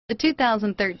The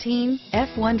 2013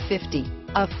 F-150.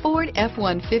 A Ford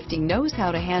F-150 knows how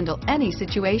to handle any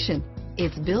situation.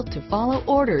 It's built to follow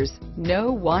orders,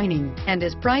 no whining, and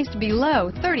is priced below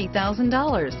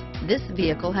 $30,000. This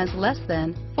vehicle has less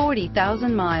than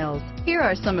 40,000 miles. Here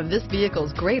are some of this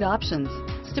vehicle's great options: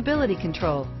 stability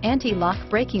control, anti-lock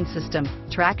braking system,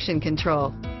 traction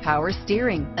control, power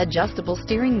steering, adjustable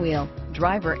steering wheel,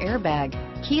 driver airbag,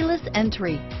 keyless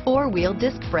entry, four-wheel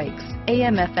disc brakes,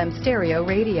 AM/FM stereo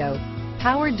radio,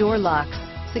 power door locks,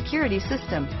 security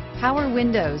system, power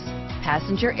windows,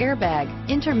 passenger airbag,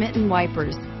 intermittent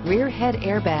wipers, rear head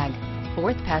airbag,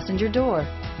 fourth passenger door,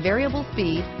 variable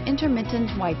speed, intermittent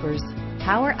wipers,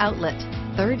 power outlet,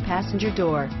 third passenger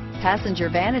door, passenger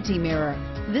vanity mirror.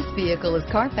 This vehicle is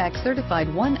Carfax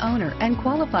certified one owner and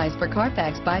qualifies for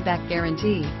Carfax buyback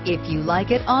guarantee. If you like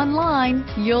it online,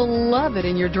 you'll love it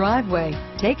in your driveway.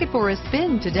 Take it for a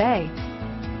spin today.